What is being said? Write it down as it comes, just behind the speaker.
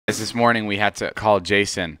This morning we had to call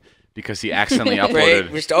Jason because he accidentally uploaded.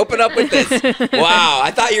 Great. Just open up with this. Wow,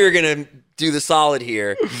 I thought you were gonna do the solid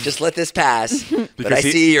here. Just let this pass. But I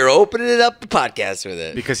see you're opening it up the podcast with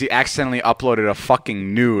it. Because he accidentally uploaded a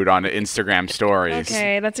fucking nude on Instagram stories.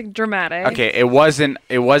 Okay, that's dramatic. Okay, it wasn't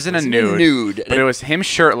a nude, but it was him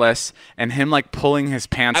shirtless and him like pulling his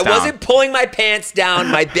pants down. I wasn't pulling my pants down.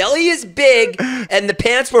 My belly is big, and the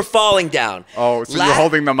pants were falling down. Oh, so you're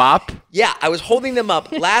holding them up? Yeah, I was holding them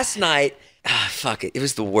up last night. Fuck it. It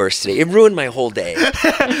was the worst today. It ruined my whole day.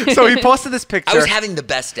 So he posted this picture. I was having the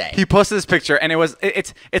best day. He posted this picture, and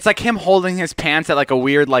it's like him holding his pants at like a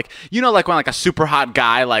weird, like, you know, like when like a super hot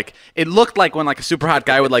guy, like it looked like when like a super hot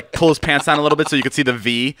guy would like pull his pants down a little bit so you could see the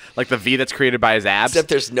V, like the V that's created by his abs. Except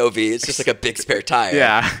there's no V. It's just like a big spare tire.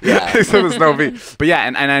 Yeah. So there's no V. But yeah,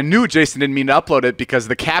 and I knew Jason didn't mean to upload it because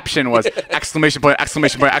the caption was exclamation point,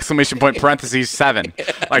 exclamation point, exclamation point, parentheses 7.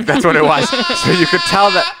 Like that's what it was. So you could tell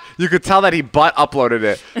that he butt uploaded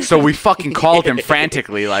it. So we fucking called him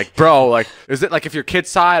frantically, like, bro, like, is it like if your kid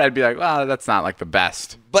saw it, I'd be like, well, that's not like the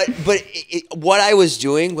best. But what I was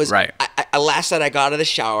doing was, right. I last night I got out of the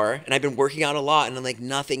shower and I've been working out a lot and I'm like,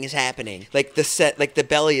 nothing is happening. Like the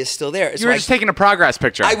belly is still there. You were just taking a progress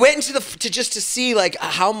picture. I went into just to see like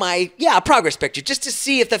how a progress picture, just to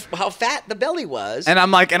see if how fat the belly was. And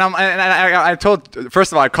I'm like, I told,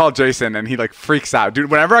 first of all, I called Jason and he like freaks out, dude.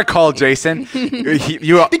 Whenever I call Jason, because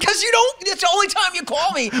you don't. That's the only time you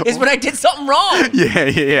call me is when I did something wrong.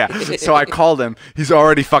 Yeah. So I called him. He's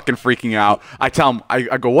already fucking freaking out. I tell him,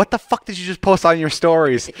 I go, what the fuck did you just post on your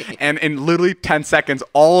stories? And in literally 10 seconds,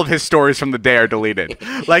 all of his stories from the day are deleted.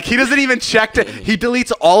 Like, he doesn't even check he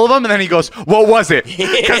deletes all of them, and then he goes, what was it?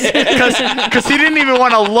 Because he didn't even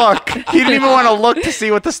want to look. He didn't even want to look to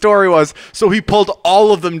see what the story was. So he pulled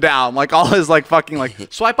all of them down. Like, all his, like, fucking,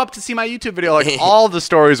 like, swipe up to see my YouTube video. Like, all the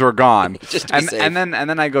stories were gone. And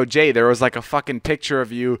then I go, Jay, there was, like, a fucking picture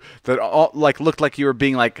of you that, like, looked like you were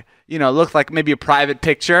being, like, you know, looked like maybe a private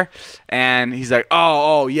picture. And he's like,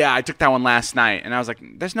 oh, yeah, I took that one last night. And I was like,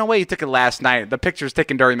 there's no way you took it last night. The picture's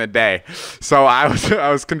taken during the day. So I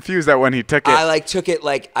was confused that when he took it.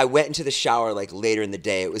 I went into the shower like later in the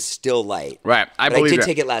day. It was still light. Right. I did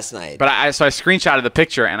take it last night. But so I screenshotted the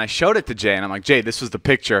picture and I showed it to Jay. And I'm like, Jay, this was the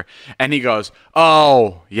picture. And he goes,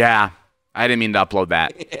 oh, yeah, I didn't mean to upload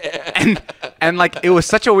that. and like, it was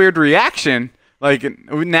such a weird reaction. Like,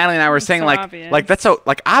 Natalie and I were saying, like that's so,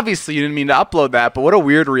 like, obviously you didn't mean to upload that, but what a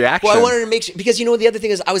weird reaction. Well, I wanted to make sure, because, you know, the other thing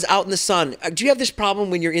is I was out in the sun. Do you have this problem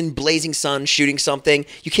when you're in blazing sun shooting something?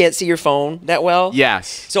 You can't see your phone that well? Yes.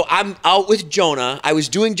 So I'm out with Jonah. I was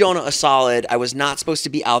doing Jonah a solid. I was not supposed to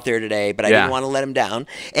be out there today, but I didn't want to let him down.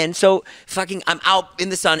 And so I'm out in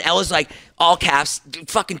the sun. Ella's like, all caps,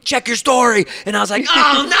 fucking check your story. And I was like,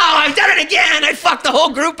 oh no, I've done it again. I fucked the whole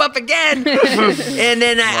group up again. And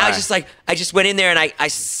then I just went in there and I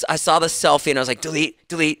saw the selfie and I was like, delete.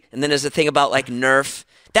 And then there's a thing about like Nerf.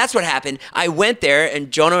 That's what happened. I went there and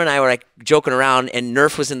Jonah and I were like joking around and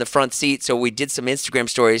Nerf was in the front seat. So we did some Instagram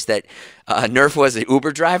stories that Nerf was an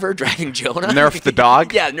Uber driver driving Jonah. Nerf the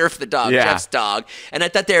dog? Yeah, Nerf the dog, Jeff's dog. And I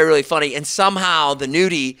thought they were really funny. And somehow the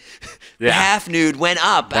nudie, the half nude went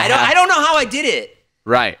up. I don't know how I did it.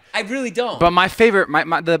 Right. I really don't. But my favorite,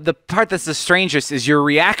 the part that's the strangest is your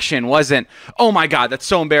reaction wasn't, oh my God, that's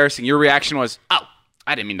so embarrassing. Your reaction was, oh,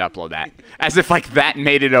 I didn't mean to upload that. As if like that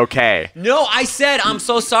made it okay. No, I said, I'm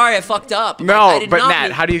so sorry I fucked up. No, but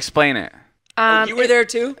Nat, how do you explain it? You were there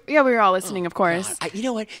too? Yeah, we were all listening, of course. You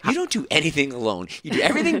know what? You don't do anything alone. You do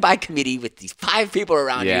everything by committee with these 5 people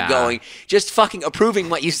around you going, just fucking approving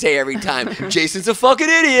what you say every time. Jason's a fucking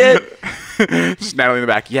idiot. Just Natalie in the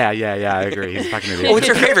back. Yeah, I agree. He's a fucking idiot. Well, it's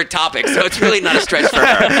her favorite topic, so it's really not a stretch for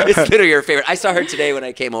her. It's literally her favorite. I saw her today when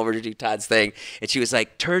I came over to do Todd's thing, and she was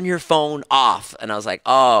like, turn your phone off. And I was like,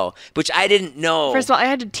 oh, which I didn't know. First of all, I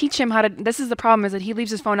had to teach him how to, this is the problem, is that he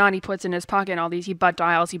leaves his phone on, he puts in his pocket all these, he butt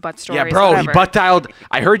dials, he butt stories, yeah, bro, whatever. He butt dialed.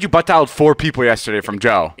 I heard you butt dialed 4 people yesterday from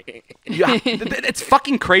Joe. Yeah, it's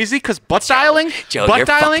fucking crazy because butt dialing, Joe, butt you're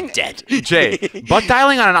dialing, dead. Jay, butt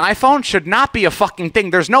dialing on an iPhone should not be a fucking thing.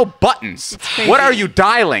 There's no buttons. What are you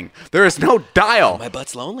dialing? There is no dial. My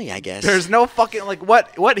butt's lonely, I guess. There's no fucking, like,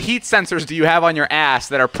 what heat sensors do you have on your ass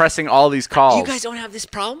that are pressing all these calls? You guys don't have this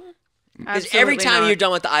problem? Because Absolutely every time not. you're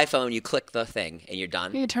done with the iPhone, you click the thing and you're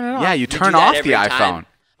done. You turn it off. Yeah, you turn do that off the every iPhone. time?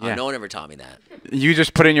 Oh, Yeah. no one ever taught me that. You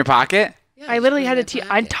just put it in your pocket? I literally had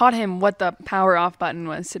to I taught him what the power off button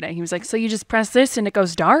was today. He was like, so you just press this and it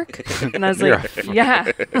goes dark? And I was like,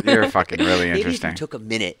 yeah. You're fucking really Maybe if interesting. you took a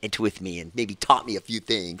minute with me and maybe taught me a few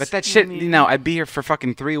things. But that shit, you know, I'd be here for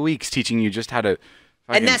fucking 3 weeks teaching you just how to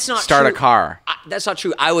And that's not start true. a car. That's not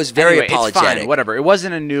true. I was very Anyway, apologetic. It's fine, whatever. It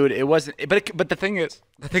wasn't a nude. It wasn't. But the thing is,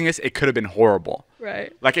 it could have been horrible.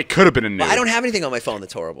 Right. Like it could have been a nude. Well, I don't have anything on my phone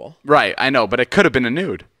that's horrible. Right. I know, but it could have been a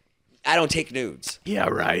nude. I don't take nudes. Yeah.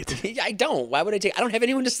 Right. I don't. Why would I take? I don't have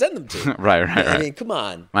anyone to send them to. right. I mean, come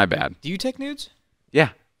on. My bad. Do you take nudes? Yeah.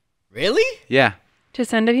 Really? Yeah. To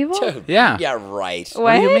send to people? Dude, Yeah. Yeah, right.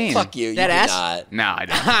 What do you mean? Fuck you. That you ass? Not. No, I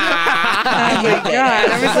don't. Oh my god!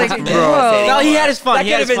 I was like, whoa. No, he had his fun. That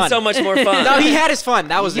He could had have his been fun. so much more fun. No, he had his fun.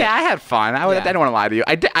 That was Yeah, it. I had fun. I don't want to lie to you.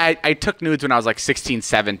 I took nudes when I was like 16,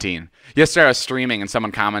 17. Yesterday I was streaming and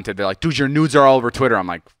someone commented, they're like, dude, your nudes are all over Twitter. I'm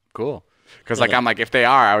like, cool. Because like I'm like, if they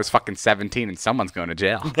are, I was fucking 17 and someone's going to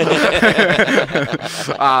jail.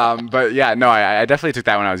 But yeah, no, I definitely took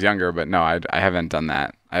that when I was younger. But no, I haven't done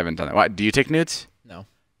that. What? Do you take nudes? No.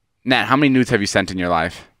 Nat, how many nudes have you sent in your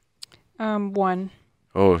life? One.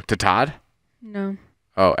 Oh, to Todd? No,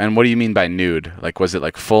 Oh, and what do you mean by nude? Like, was it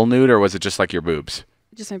like full nude or was it just like your boobs?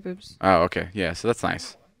 just my boobs. Oh, okay. Yeah, so that's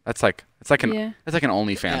nice. That's like an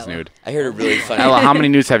OnlyFans Ella. nude. I heard a really funny. Ella, how many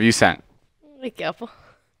nudes have you sent? A couple.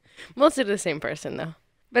 Mostly to the same person, though.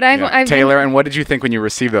 But I've, Yeah. I've Taylor, and what did you think when you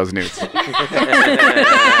received those nudes?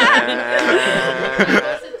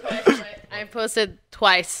 I posted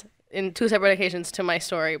twice in 2 separate occasions to my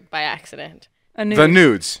story by accident. a nude. The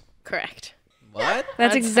nudes. Correct. What?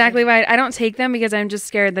 That's exactly why I don't take them because I'm just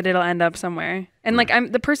scared that it'll end up somewhere. And like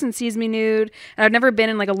the person sees me nude, and I've never been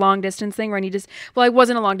in like a long distance thing where I need to. Well, I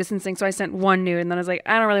wasn't a long distance thing, so I sent one nude, and then I was like,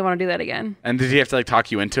 I don't really want to do that again. And did he have to like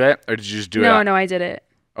talk you into it, or did you just do it? No, I did it.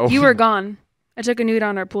 Oh. You were gone. I took a nude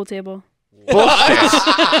on our pool table. Bullshit.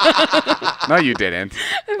 No, you didn't.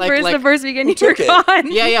 The first weekend you were took it? gone.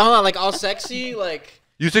 Yeah, hold on. Like all sexy, like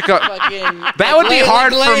You took a. fucking. That would be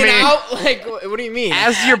hard for laying me. Out? Like, what do you mean?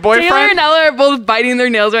 As your Taylor boyfriend. and Ella are both biting their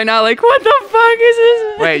nails right now. Like, what the fuck is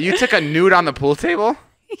this? Wait, you took a nude on the pool table?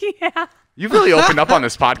 Yeah. You've really opened up on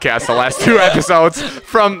this podcast the last 2 episodes,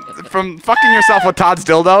 from fucking yourself with Todd's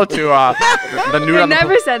dildo to the nude I on the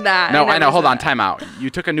never pool. said that. No, I never know. Hold said on, time out. You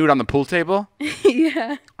took a nude on the pool table? that.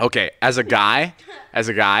 Yeah. Okay, as a guy,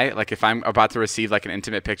 like if I'm about to receive like an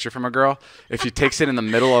intimate picture from a girl, if she takes it in the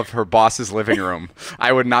middle of her boss's living room,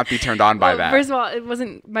 I would not be turned on by that. First of all, it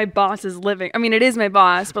wasn't my boss's living. I mean, it is my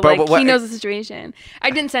boss, but But like what- he knows the situation. I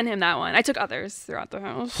didn't send him that one. I took others throughout the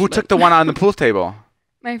house. Who but took the one on the pool table?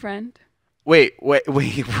 my friend? Wait.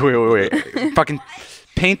 Fucking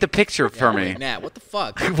paint the picture for me. Nat, what the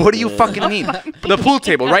fuck? What do you fucking mean? The pool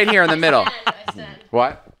table right here in the middle.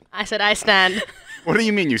 What? I said I stand. What do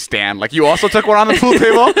you mean you stand? Like you also took one on the pool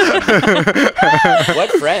table? What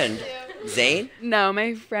friend? Zane? No,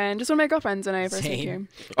 my friend, just one of my girlfriends when I first moved Same.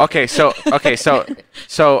 here.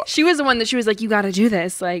 So She was the one that she was like, "You got to do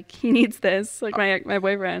this. Like he needs this." Like my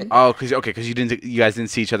boyfriend, because you guys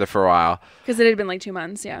didn't see each other for a while. because it had been like 2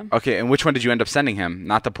 months. Yeah. Okay, and which one did you end up sending him?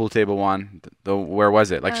 Not the pool table one. The where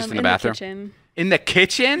was it? Like just in the bathroom? kitchen. In the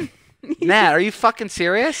kitchen? Nat, are you fucking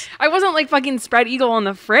serious? I wasn't like fucking spread eagle on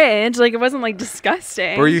the fridge. Like it wasn't like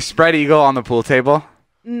disgusting. Were you spread eagle on the pool table?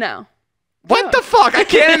 No. What the fuck? I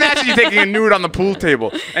can't imagine you taking a nude on the pool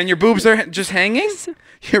table and your boobs are just hanging.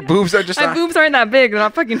 Your boobs are just. My boobs aren't that big. They're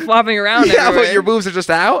not fucking flopping around. Yeah, everywhere. but your boobs are just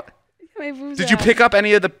out. My boobs Did are you out. pick up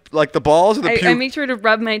any of the balls or the I puke? make sure to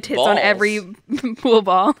rub my tits on Balls? every pool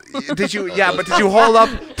ball. Did you? Yeah, but did you hold up?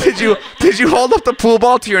 Did you hold up the pool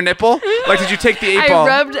ball to your nipple? Like, did you take the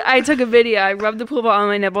 8-ball? I took a video. I rubbed the pool ball on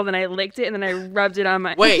my nipple, then I licked it, and then I rubbed it on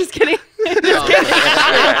my. Wait. Just kidding.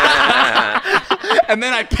 And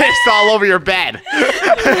then I pissed all over your bed.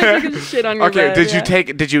 Shit on your Okay, bed, did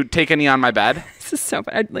yeah. you take any on my bed? This is so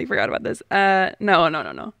bad. I like forgot about this.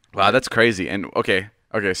 No. Wow, that's crazy. And okay,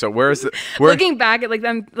 so where Looking back at like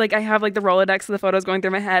them, like I have like the Rolodex of the photos going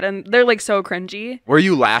through my head, and they're like so cringy. were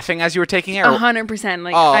you laughing as you were taking it? or- 100%.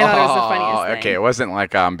 Like I thought it was the funniest thing. Okay, it wasn't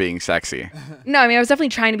like being sexy. No, I mean I was definitely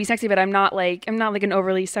trying to be sexy, but I'm not like an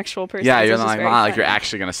overly sexual person. Yeah, so you're it's just like, very wow, like you're funny.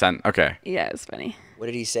 actually gonna send. Okay, Yeah, it was funny. What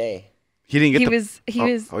did he say? he didn't get. He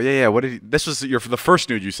the, was. Oh yeah. What did he? This was the first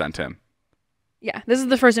nude you sent him. Yeah, this is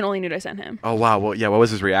the first and only nude I sent him. Oh wow. Well, yeah. What was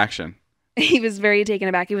his reaction? He was very taken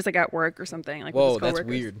aback. He was like at work or something. Like Whoa, with that's his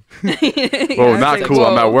coworkers. weird. Yeah, Oh, it's not like, cool.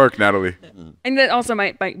 I'm whoa. at work, Natalie. And that also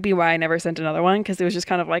might be why I never sent another one, because it was just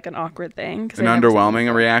kind of like an awkward thing. 'cause An I never sent underwhelming another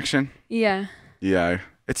one. reaction. Yeah. Yeah.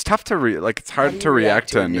 It's tough to it's How hard do you to react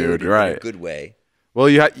to a nude, in a right? good way. Well,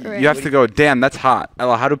 you Right. have to go. Damn, that's hot.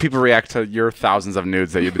 Ella, how do people react to your thousands of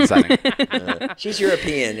nudes that you've been sending? She's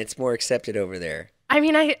European. It's more accepted over there. I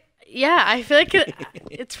mean, I feel like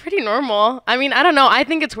it's pretty normal. I mean, I don't know. I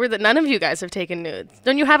think it's weird that none of you guys have taken nudes.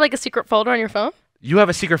 Don't you have like a secret folder on your phone? You have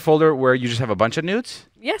a secret folder where you just have a bunch of nudes?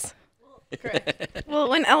 Yes. Correct. Well,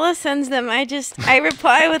 when Ella sends them, I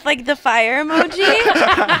reply with like the fire emoji.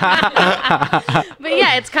 But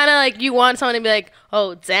yeah, it's kind of like you want someone to be like,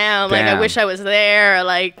 oh damn, like I Damn. wish I was there, or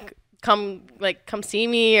like come see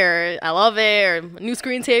me, or I love it, or new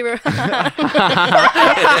screensaver.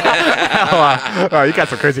 Oh, you got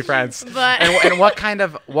some crazy friends. But And what kind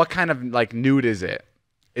of like nude is it?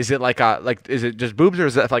 Is it like is it just boobs or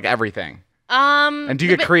is it like everything? And do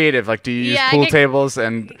you get creative? Like, do you use Yeah, I pool get- tables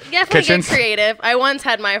and definitely kitchens? get creative. I once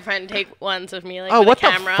had my friend take ones of me, like Oh, with what a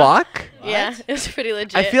camera. the fuck? Yeah, it was pretty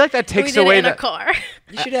legit. I feel like that We takes did away it in the. a car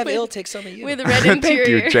You should have ill take some of you. with red Thank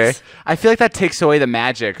interiors. you, Jay. I feel like that takes away the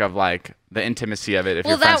magic of like the intimacy of it if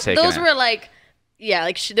Well, your friend's taking those it. were like, yeah,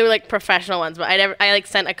 like they were like professional ones, but I like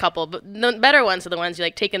sent a couple, but the better ones are the ones you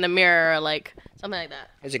like take in the mirror or like something like that.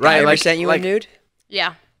 Has a guy Right, ever like- sent you like- a nude?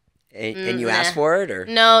 Yeah. And you Nah. asked for it, or?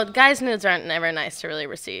 No, guys' nudes aren't never nice to really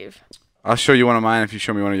receive. I'll show you one of mine if you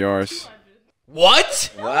show me one of yours. What?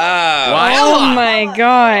 Wow. Oh my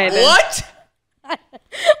god. What? I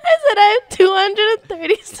said I have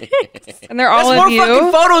 236. And they're all That's of more you.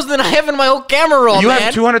 fucking photos than I have in my whole camera roll, You man.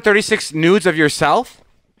 have 236 nudes of yourself?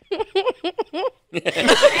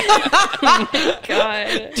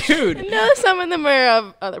 God. Dude. No, some of them are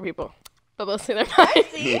of other people, but mostly they're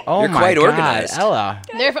mine. Oh You're my quite God, organized. Ella.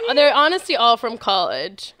 They're honestly all from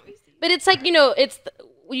college, but it's like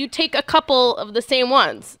you take a couple of the same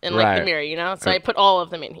ones in like Right. the mirror, So I put all of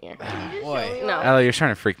them in here. Boy. No, Ella, you're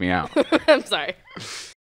trying to freak me out. I'm sorry.